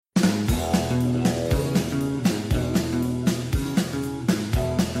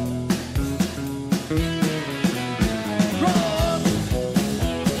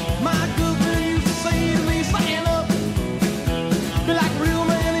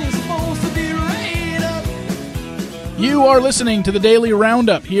You are listening to the Daily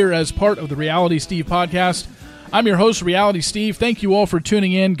Roundup here as part of the Reality Steve podcast. I'm your host, Reality Steve. Thank you all for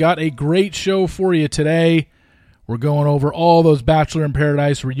tuning in. Got a great show for you today. We're going over all those Bachelor in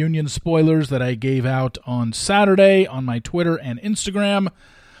Paradise reunion spoilers that I gave out on Saturday on my Twitter and Instagram.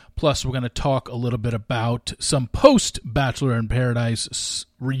 Plus, we're going to talk a little bit about some post-Bachelor in Paradise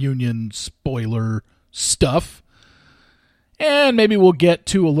reunion spoiler stuff. And maybe we'll get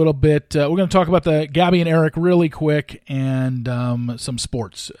to a little bit, we're going to talk about the Gabby and Eric really quick and some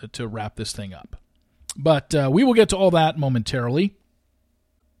sports to wrap this thing up. But we will get to all that momentarily.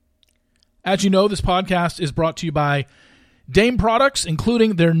 As you know, this podcast is brought to you by Dame Products,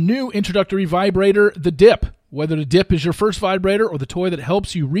 including their new introductory vibrator, the Dip. Whether the Dip is your first vibrator or the toy that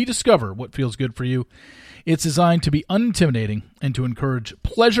helps you rediscover what feels good for you, it's designed to be unintimidating and to encourage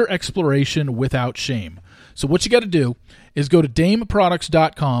pleasure exploration without shame. So what you got to do is go to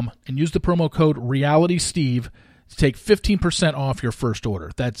dameproducts.com and use the promo code RealitySteve to take 15% off your first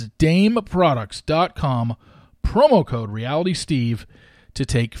order. That's dameproducts.com, promo code RealitySteve to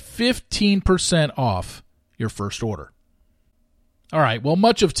take 15% off your first order. All right, well,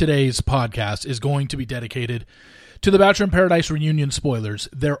 much of today's podcast is going to be dedicated to the Bachelor in Paradise reunion spoilers.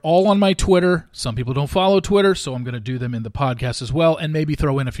 They're all on my Twitter. Some people don't follow Twitter, so I'm going to do them in the podcast as well and maybe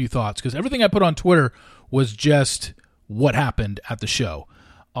throw in a few thoughts because everything I put on Twitter was just what happened at the show.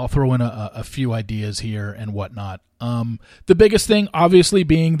 I'll throw in a few ideas here and whatnot. The biggest thing, obviously,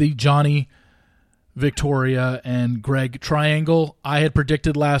 being the Johnny, Victoria, and Greg triangle. I had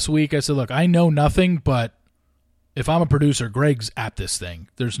predicted last week. I said, look, I know nothing, but if I'm a producer, Greg's at this thing.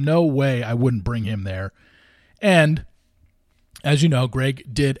 There's no way I wouldn't bring him there. And as you know, Greg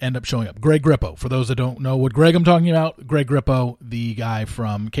did end up showing up. Greg Grippo. For those that don't know what Greg I'm talking about, Greg Grippo, the guy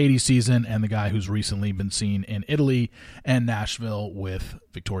from Katie's season and the guy who's recently been seen in Italy and Nashville with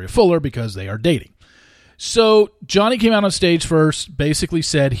Victoria Fuller because they are dating. So Johnny came out on stage first, basically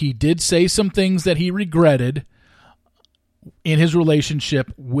said he did say some things that he regretted in his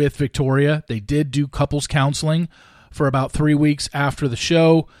relationship with Victoria. They did do couples counseling for about 3 weeks after the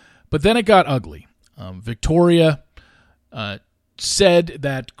show, but then it got ugly. Victoria said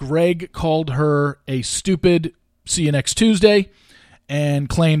that Greg called her a stupid see you next Tuesday and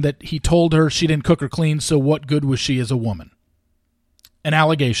claimed that he told her she didn't cook or clean, so what good was she as a woman? An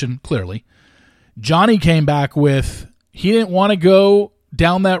allegation, clearly. Johnny came back with he didn't want to go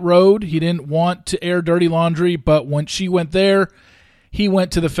down that road. He didn't want to air dirty laundry, but when she went there, he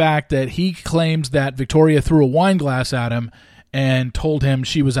went to the fact that he claims that Victoria threw a wine glass at him and told him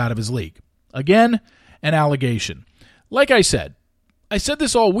she was out of his league. Again, an allegation. Like I said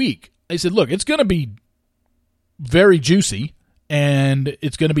this all week. I said, look, it's going to be very juicy, and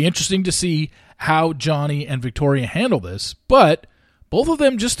it's going to be interesting to see how Johnny and Victoria handle this, but both of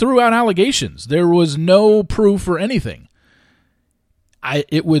them just threw out allegations. There was no proof or anything.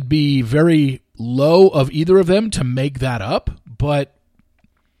 It would be very low of either of them to make that up, but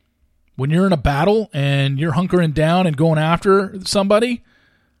when you're in a battle and you're hunkering down and going after somebody,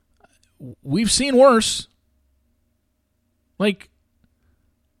 we've seen worse.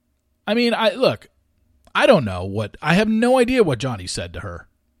 I don't know I have no idea what Johnny said to her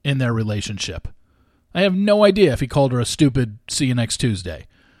in their relationship. I have no idea if he called her a stupid see you next Tuesday.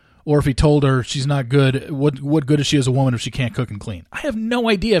 Or if he told her she's not good, what good is she as a woman if she can't cook and clean? I have no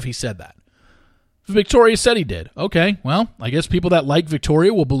idea if he said that. Victoria said he did. Okay, well, I guess people that like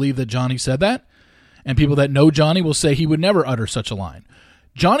Victoria will believe that Johnny said that, and people that know Johnny will say he would never utter such a line.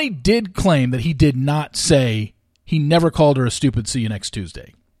 Johnny did claim that he did not say, he never called her a stupid see you next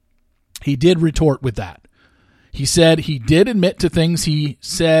Tuesday. He did retort with that. He said he did admit to things he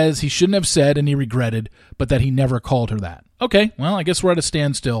says he shouldn't have said and he regretted, but that he never called her that. Okay, well, I guess we're at a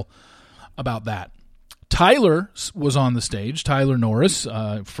standstill about that. Tyler was on the stage, Tyler Norris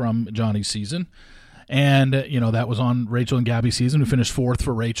from Johnny's season, and, that was on Rachel and Gabby's season, who finished 4th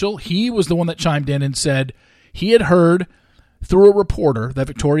for Rachel. He was the one that chimed in and said he had heard through a reporter that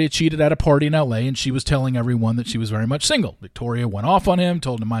Victoria cheated at a party in L.A., and she was telling everyone that she was very much single. Victoria went off on him,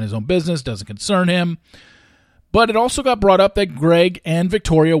 told him to mind his own business, doesn't concern him. But it also got brought up that Greg and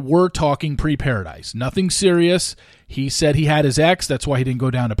Victoria were talking pre-Paradise. Nothing serious. He said he had his ex. That's why he didn't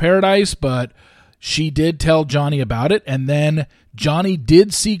go down to Paradise. But she did tell Johnny about it. And then Johnny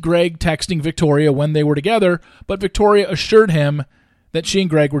did see Greg texting Victoria when they were together. But Victoria assured him that she and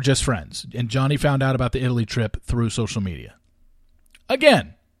Greg were just friends. And Johnny found out about the Italy trip through social media.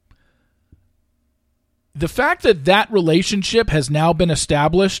 Again, the fact that that relationship has now been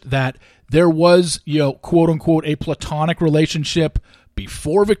established, that there was, quote unquote, a platonic relationship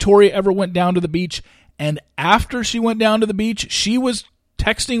before Victoria ever went down to the beach, and after she went down to the beach, she was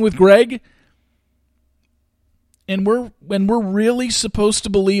texting with Greg and we're really supposed to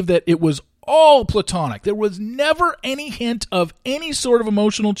believe that it was all platonic. There was never any hint of any sort of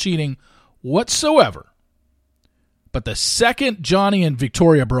emotional cheating whatsoever. But the second Johnny and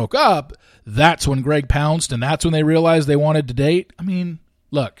Victoria broke up, that's when Greg pounced, and that's when they realized they wanted to date. I mean,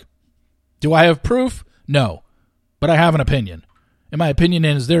 look, do I have proof? No, but I have an opinion. And my opinion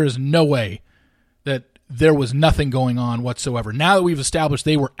is there is no way that there was nothing going on whatsoever. Now that we've established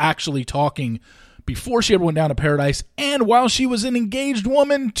they were actually talking before she ever went down to Paradise, and while she was an engaged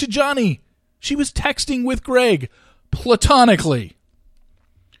woman to Johnny, she was texting with Greg platonically.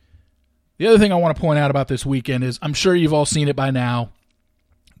 The other thing I want to point out about this weekend is, I'm sure you've all seen it by now,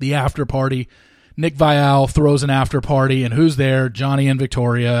 the after party. Nick Viall throws an after party, and who's there? Johnny and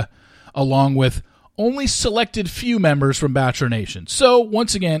Victoria, along with only selected few members from Bachelor Nation. So,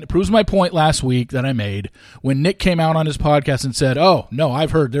 once again, it proves my point last week that I made when Nick came out on his podcast and said, oh, no,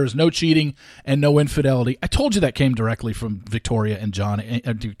 I've heard there's no cheating and no infidelity. I told you that came directly from Victoria and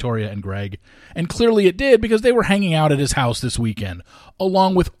Greg. And clearly it did, because they were hanging out at his house this weekend,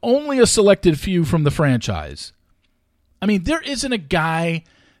 along with only a selected few from the franchise. I mean, there isn't a guy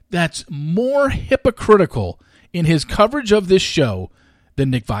that's more hypocritical in his coverage of this show than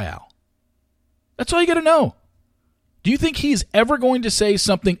Nick Viall. That's all you got to know. Do you think he's ever going to say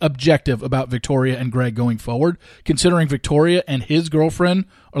something objective about Victoria and Greg going forward, considering Victoria and his girlfriend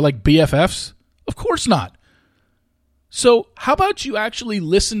are like BFFs? Of course not. So how about you actually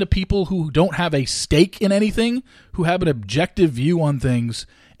listen to people who don't have a stake in anything, who have an objective view on things,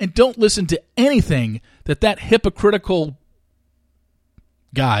 and don't listen to anything that hypocritical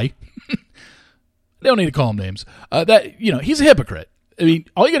guy, they don't need to call him names, he's a hypocrite. I mean,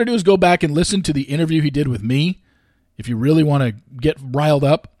 all you got to do is go back and listen to the interview he did with me. If you really want to get riled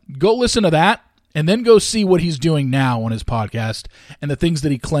up, go listen to that, and then go see what he's doing now on his podcast and the things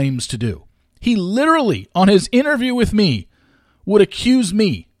that he claims to do. He literally, on his interview with me, would accuse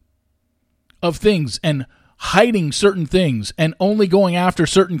me of things and hiding certain things and only going after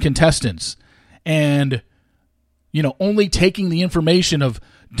certain contestants and, only taking the information of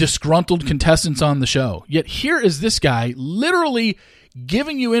disgruntled contestants on the show. Yet here is this guy literally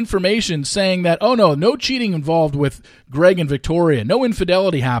giving you information saying that, oh no cheating involved with Greg and Victoria, no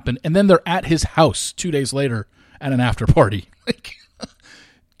infidelity happened, and then they're at his house 2 days later at an after party.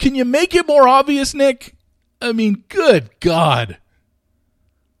 Can you make it more obvious, Nick? I mean, good God.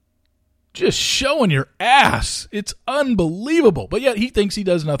 Just showing your ass. It's unbelievable. But yet he thinks he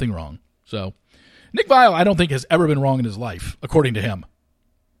does nothing wrong. So Nick Viall, I don't think, has ever been wrong in his life, according to him.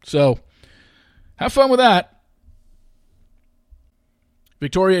 So have fun with that.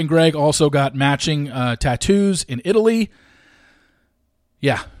 Victoria and Greg also got matching tattoos in Italy.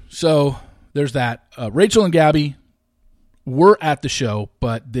 Yeah, so there's that. Rachel and Gabby were at the show,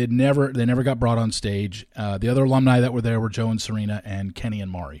 but they never got brought on stage. The other alumni that were there were Joe and Serena and Kenny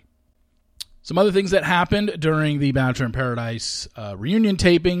and Mari. Some other things that happened during the Bachelor in Paradise reunion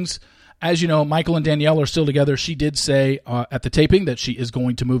tapings. As you know, Michael and Danielle are still together. She did say at the taping that she is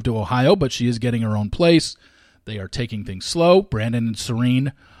going to move to Ohio, but she is getting her own place. They are taking things slow. Brandon and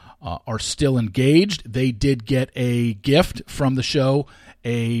Serene are still engaged. They did get a gift from the show,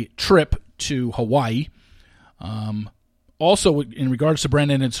 a trip to Hawaii. Also, in regards to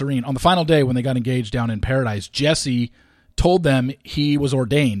Brandon and Serene, on the final day when they got engaged down in Paradise, Jesse told them he was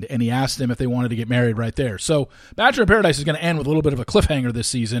ordained, and he asked them if they wanted to get married right there. So Bachelor in Paradise is going to end with a little bit of a cliffhanger this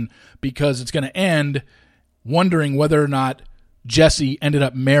season, because it's going to end wondering whether or not Jesse ended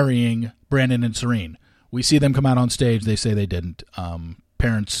up marrying Brandon and Serene. We see them come out on stage. They say they didn't.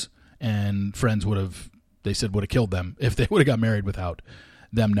 Parents and friends would have killed them if they would have got married without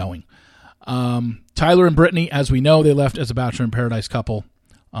them knowing. Tyler and Brittany, as we know, they left as a Bachelor in Paradise couple,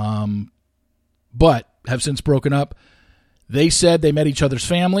 but have since broken up. They said they met each other's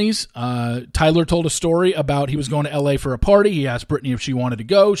families. Tyler told a story about he was going to L.A. for a party. He asked Brittany if she wanted to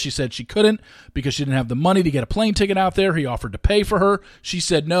go. She said she couldn't because she didn't have the money to get a plane ticket out there. He offered to pay for her. She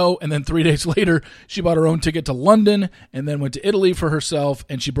said no, and then 3 days later, she bought her own ticket to London and then went to Italy for herself,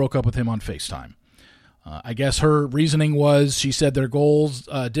 and she broke up with him on FaceTime. I guess her reasoning was she said their goals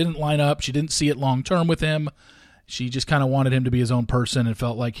didn't line up. She didn't see it long-term with him. She just kind of wanted him to be his own person and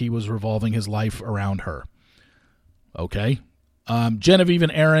felt like he was revolving his life around her. Okay. Genevieve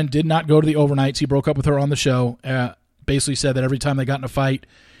and Aaron did not go to the overnights. He broke up with her on the show. Basically said that every time they got in a fight,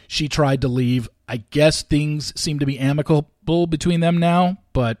 she tried to leave. I guess things seem to be amicable between them now,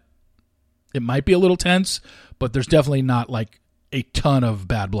 but it might be a little tense, but there's definitely not like a ton of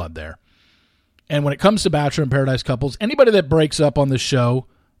bad blood there. And when it comes to Bachelor in Paradise couples, anybody that breaks up on this show,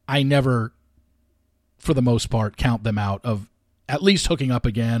 I never, for the most part, count them out of at least hooking up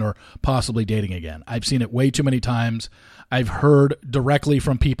again or possibly dating again. I've seen it way too many times. I've heard directly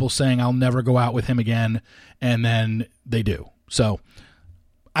from people saying, I'll never go out with him again, and then they do. So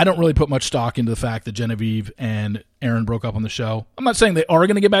I don't really put much stock into the fact that Genevieve and Aaron broke up on the show. I'm not saying they are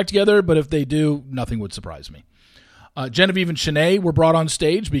going to get back together, but if they do, nothing would surprise me. Genevieve and Shanae were brought on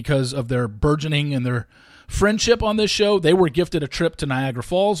stage because of their burgeoning and their friendship on this show. They were gifted a trip to Niagara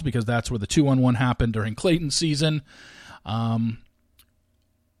Falls because that's where the 2-on-1 happened during Clayton's season. In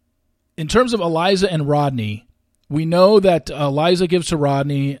terms of Eliza and Rodney, we know that Eliza gives to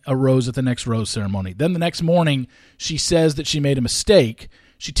Rodney a rose at the next rose ceremony. Then the next morning, she says that she made a mistake.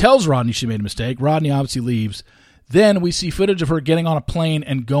 She tells Rodney she made a mistake. Rodney obviously leaves. Then we see footage of her getting on a plane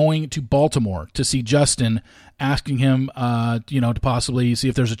and going to Baltimore to see Justin, asking him, to possibly see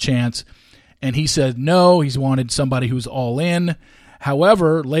if there's a chance. And he said no, he's wanted somebody who's all in.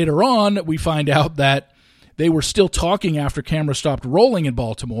 However, later on, we find out that they were still talking after camera stopped rolling in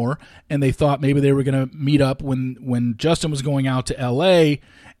Baltimore, and they thought maybe they were going to meet up when Justin was going out to L.A.,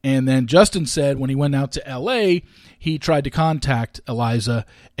 and then Justin said when he went out to L.A., he tried to contact Eliza,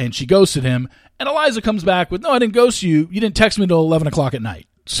 and she ghosted him, and Eliza comes back with, no, I didn't ghost you. You didn't text me until 11 o'clock at night.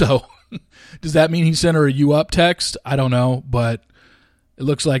 So does that mean he sent her a you up text? I don't know, but it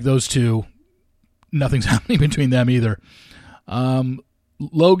looks like those two, nothing's happening between them either.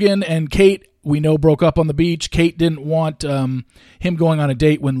 Logan and Kate, we know, broke up on the beach. Kate didn't want him going on a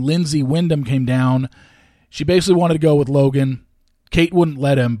date when Lindsay Wyndham came down. She basically wanted to go with Logan. Kate wouldn't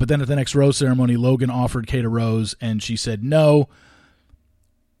let him, but then at the next rose ceremony, Logan offered Kate a rose, and she said no.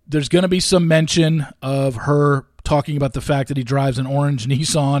 There's going to be some mention of her talking about the fact that he drives an orange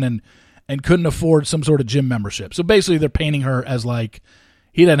Nissan and couldn't afford some sort of gym membership. So basically they're painting her as like,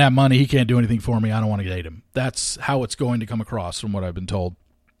 he doesn't have money, he can't do anything for me, I don't want to date him. That's how it's going to come across from what I've been told.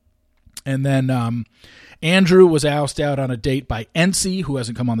 And then Andrew was asked out on a date by NC, who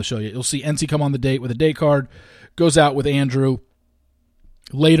hasn't come on the show yet. You'll see NC come on the date with a date card, goes out with Andrew.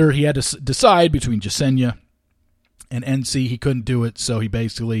 Later, he had to decide between Jasenia and NC. He couldn't do it, so he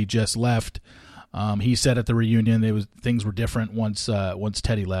basically just left. He said at the reunion things were different once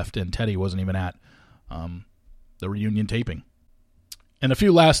Teddy left, and Teddy wasn't even at the reunion taping. And a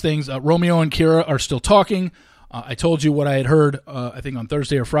few last things. Romeo and Kira are still talking. I told you what I had heard, I think on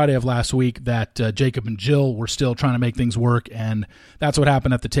Thursday or Friday of last week, that Jacob and Jill were still trying to make things work, and that's what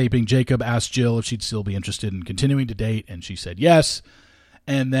happened at the taping. Jacob asked Jill if she'd still be interested in continuing to date, and she said yes.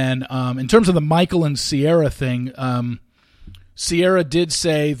 And then in terms of the Michael and Sierra thing, Sierra did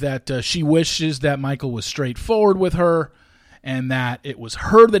say that she wishes that Michael was straightforward with her and that it was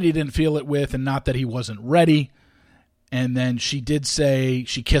her that he didn't feel it with and not that he wasn't ready. And then she did say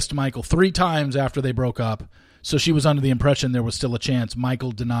she kissed Michael 3 times after they broke up. So she was under the impression there was still a chance.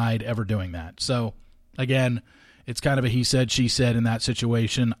 Michael denied ever doing that. So, again, it's kind of a he said, she said in that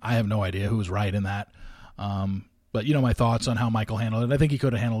situation. I have no idea who was right in that. But you know my thoughts on how Michael handled it. I think he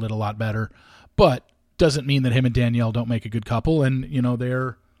could have handled it a lot better. But doesn't mean that him and Danielle don't make a good couple. And,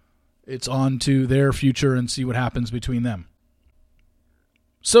 it's on to their future and see what happens between them.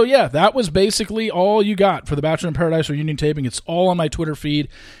 So, yeah, that was basically all you got for the Bachelor in Paradise reunion taping. It's all on my Twitter feed.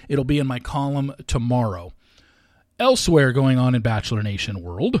 It'll be in my column tomorrow. Elsewhere going on in Bachelor Nation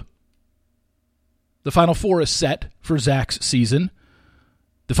world, the Final Four is set for Zach's season.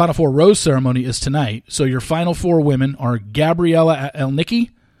 The Final Four rose ceremony is tonight. So your Final Four women are Gabriella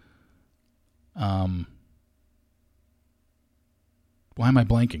Elnicki. Why am I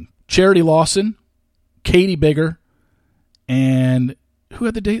blanking? Charity Lawson, Katie Bigger, and who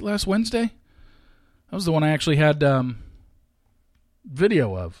had the date last Wednesday? That was the one I actually had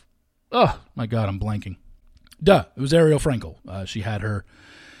video of. Oh, my God, I'm blanking. It was Ariel Frankel. She had her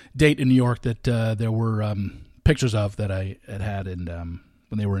date in New York that there were pictures of that I had in,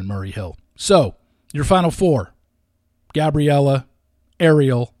 when they were in Murray Hill. So, your Final Four, Gabriella,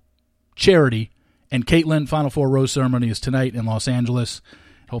 Ariel, Charity, and Caitlin. Final Four rose ceremony is tonight in Los Angeles.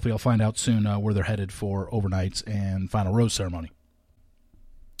 Hopefully I'll find out soon where they're headed for overnights and final rose ceremony.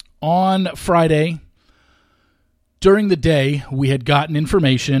 On Friday, during the day, we had gotten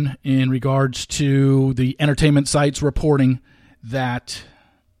information in regards to the entertainment sites reporting that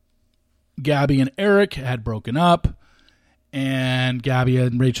Gabby and Eric had broken up, and Gabby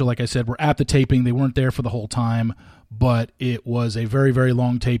and Rachel, like I said, were at the taping. They weren't there for the whole time, but it was a very, very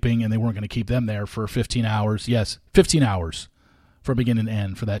long taping, and they weren't going to keep them there for 15 hours. Yes, 15 hours from beginning to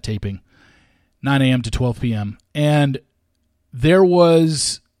end for that taping, 9 a.m. to 12 p.m. And there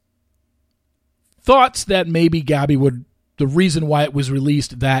was thoughts that maybe Gabby would, the reason why it was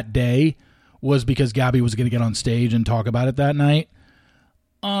released that day was because Gabby was going to get on stage and talk about it that night.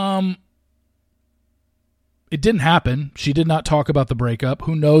 it didn't happen. She did not talk about the breakup.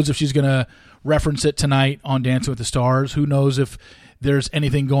 Who knows if she's going to reference it tonight on Dancing with the Stars? Who knows if there's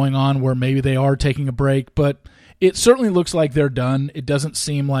anything going on where maybe they are taking a break? But it certainly looks like they're done. It doesn't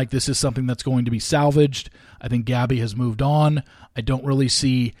seem like this is something that's going to be salvaged. I think Gabby has moved on. I don't really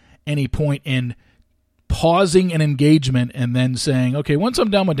see any point in pausing an engagement and then saying, okay, once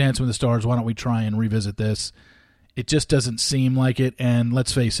I'm done with Dancing with the Stars, why don't we try and revisit this? It just doesn't seem like it. And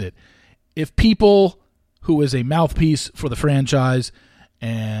let's face it, if People, who is a mouthpiece for the franchise,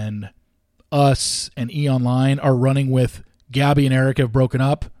 and us and E! Online are running with Gabby and Eric have broken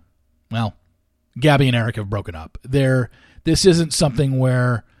up, well, Gabby and Eric have broken up. This isn't something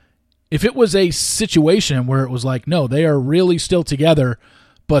where, if it was a situation where it was like, no, they are really still together,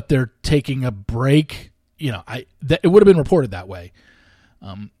 but they're taking a break, it would have been reported that way.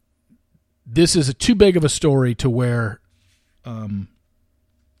 This is too big of a story to where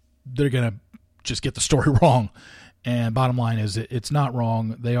they're going to just get the story wrong. And bottom line is, it's not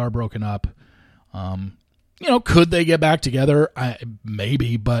wrong. They are broken up. Could they get back together?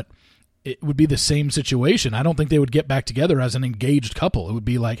 Maybe, but it would be the same situation. I don't think they would get back together as an engaged couple. It would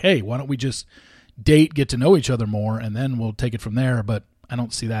be like, hey, why don't we just date, get to know each other more, and then we'll take it from there. But I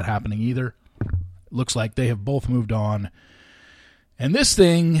don't see that happening either. Looks like they have both moved on. And this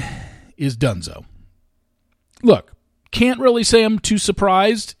thing is donezo. Look, can't really say I'm too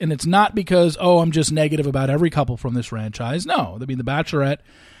surprised, and it's not because, I'm just negative about every couple from this franchise. No, I mean, The Bachelorette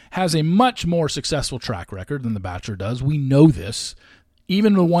has a much more successful track record than The Bachelor does. We know this.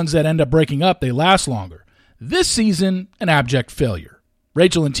 Even the ones that end up breaking up, they last longer. This season, an abject failure.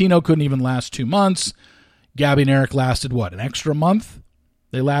 Rachel and Tino couldn't even last 2 months. Gabby and Eric lasted, an extra month?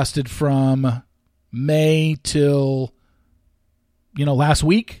 They lasted from May till, last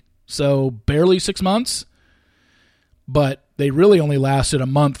week. So barely 6 months. But they really only lasted a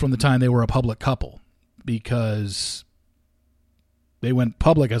month from the time they were a public couple, because they went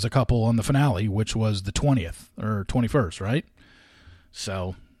public as a couple on the finale, which was the 20th or 21st, right?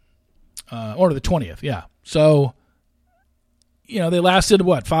 So, or the 20th, yeah. So, they lasted,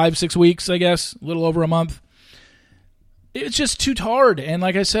 5-6 weeks, I guess, a little over a month. It's just too hard. And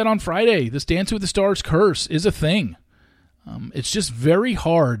like I said on Friday, this Dance with the Stars curse is a thing. It's just very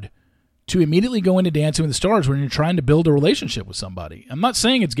hard to immediately go into Dancing with the Stars when you're trying to build a relationship with somebody. I'm not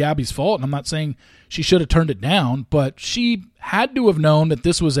saying it's Gabby's fault, and I'm not saying she should have turned it down, but she had to have known that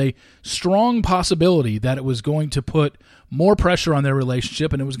this was a strong possibility that it was going to put more pressure on their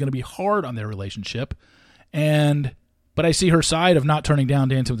relationship, and it was going to be hard on their relationship. But I see her side of not turning down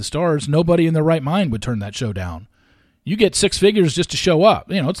Dancing with the Stars. Nobody in their right mind would turn that show down. You get 6 figures just to show up.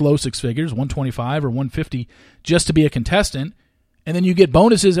 It's low 6 figures, 125 or 150, just to be a contestant. And then you get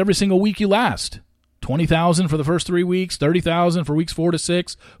bonuses every single week you last. $20,000 for the first 3 weeks, $30,000 for weeks 4 to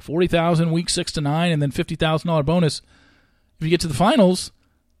 6, $40,000 weeks 6 to 9, and then $50,000 bonus if you get to the finals.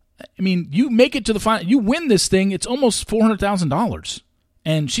 I mean, you make it to the final, you win this thing, it's almost $400,000,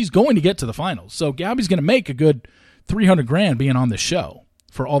 and she's going to get to the finals. So Gabby's going to make a good $300,000 being on this show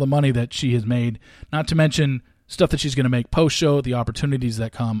for all the money that she has made. Not to mention stuff that she's going to make post show, the opportunities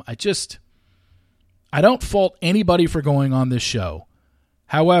that come. I don't fault anybody for going on this show.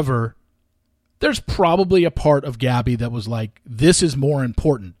 However, there's probably a part of Gabby that was like, this is more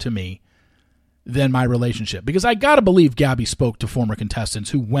important to me than my relationship. Because I got to believe Gabby spoke to former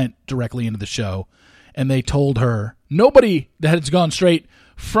contestants who went directly into the show, and they told her, nobody that has gone straight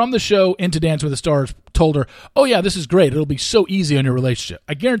from the show into Dance with the Stars told her, oh yeah, this is great, it'll be so easy on your relationship.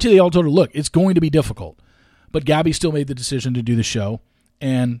 I guarantee they all told her, look, it's going to be difficult. But Gabby still made the decision to do the show,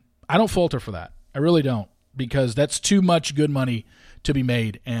 and I don't fault her for that. I really don't, because that's too much good money to be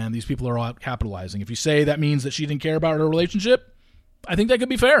made, and these people are all out capitalizing. If you say that means that she didn't care about her relationship, I think that could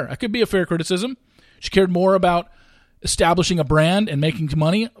be fair. That could be a fair criticism. She cared more about establishing a brand and making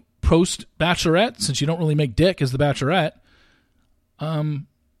money post-Bachelorette, since you don't really make dick as the Bachelorette.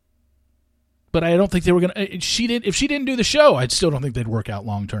 But I don't think they were going to... If she didn't do the show, I still don't think they'd work out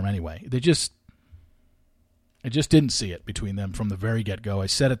long-term anyway. I just didn't see it between them from the very get-go. I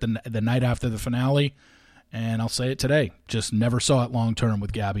said it the night after the finale, and I'll say it today. Just never saw it long-term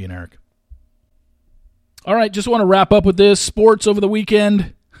with Gabby and Eric. All right, just want to wrap up with this. Sports over the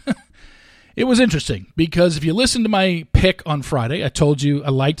weekend. It was interesting because if you listen to my pick on Friday, I told you I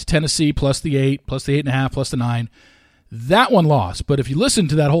liked Tennessee plus the 8, plus the 8.5, plus the 9. That one lost. But if you listen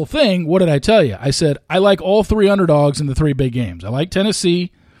to that whole thing, what did I tell you? I said I like all 3 underdogs in the 3 big games. I like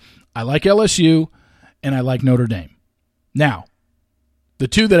Tennessee, I like LSU, and I like Notre Dame. Now, the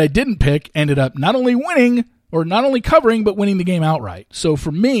 2 that I didn't pick ended up not only winning, or not only covering, but winning the game outright. So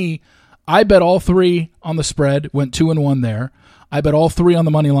for me, I bet all 3 on the spread, went 2-1 there. I bet all 3 on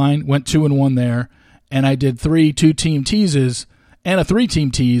the money line, went 2-1 there. and I did 3 2-team teases and a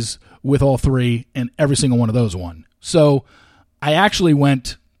 3-team tease with all 3, and every single one of those won. So I actually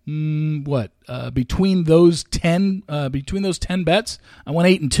went between those 10 bets, I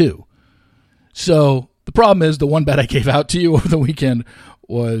went 8-2. So the problem is the one bet I gave out to you over the weekend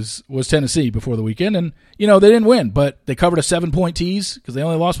was Tennessee before the weekend, and they didn't win, but they covered a 7-point tease because they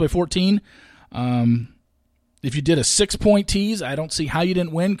only lost by 14. If you did a 6-point tease, I don't see how you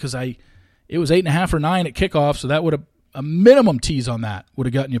didn't win because it was 8.5 or 9 at kickoff, so that would have a minimum tease on that would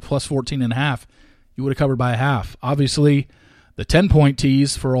have gotten you plus 14.5. You would have covered by a half. Obviously, the 10-point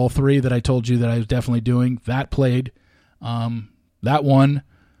tease for all 3 that I told you that I was definitely doing, that played. That won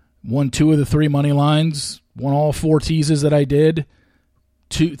 2 of the 3 money lines, won all 4 teases that I did,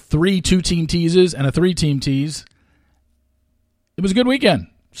 3 2-team teases and a 3-team tease. It was a good weekend.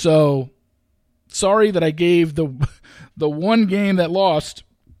 So sorry that I gave the one game that lost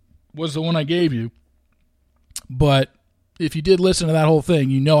was the one I gave you. But if you did listen to that whole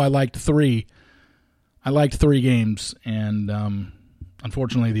thing, I liked 3. I liked 3 games, and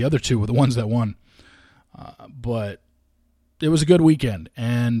unfortunately the other 2 were the ones that won. But it was a good weekend,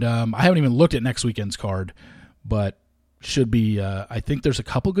 and I haven't even looked at next weekend's card, but should be, I think there's a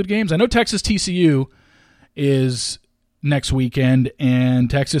couple good games. I know Texas TCU is next weekend, and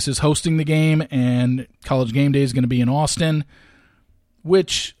Texas is hosting the game, and College Game Day is going to be in Austin,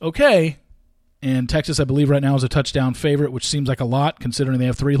 which, okay. And Texas, I believe, right now is a touchdown favorite, which seems like a lot considering they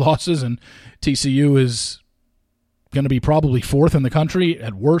have 3 losses, and TCU is going to be probably 4th in the country,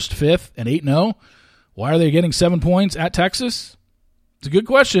 at worst 5th, and 8-0. Why are they getting 7 points at Texas? It's a good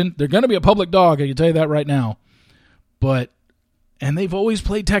question. They're going to be a public dog, I can tell you that right now. And they've always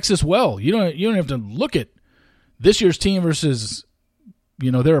played Texas well. You don't have to look at this year's team versus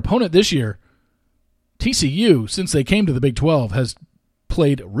their opponent this year. TCU, since they came to the Big 12, has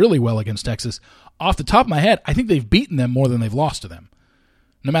played really well against Texas. Off the top of my head, I think they've beaten them more than they've lost to them,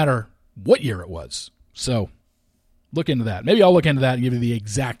 no matter what year it was. So look into that. Maybe I'll look into that and give you the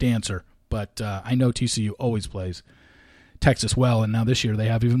exact answer. But I know TCU always plays Texas well, and now this year they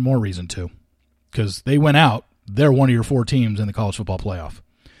have even more reason to, because they went out. They're one of your 4 teams in the college football playoff.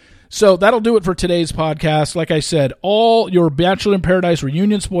 So that'll do it for today's podcast. Like I said, all your Bachelor in Paradise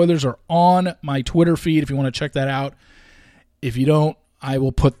reunion spoilers are on my Twitter feed if you want to check that out. If you don't, I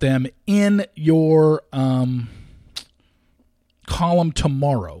will put them in your column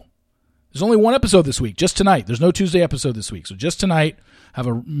tomorrow. There's only one episode this week, just tonight. There's no Tuesday episode this week. So just tonight, have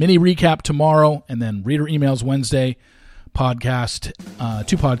a mini recap tomorrow, and then reader emails Wednesday, podcast,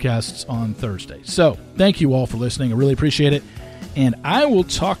 2 podcasts on Thursday. So thank you all for listening. I really appreciate it. And I will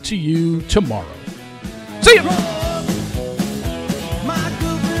talk to you tomorrow. See you!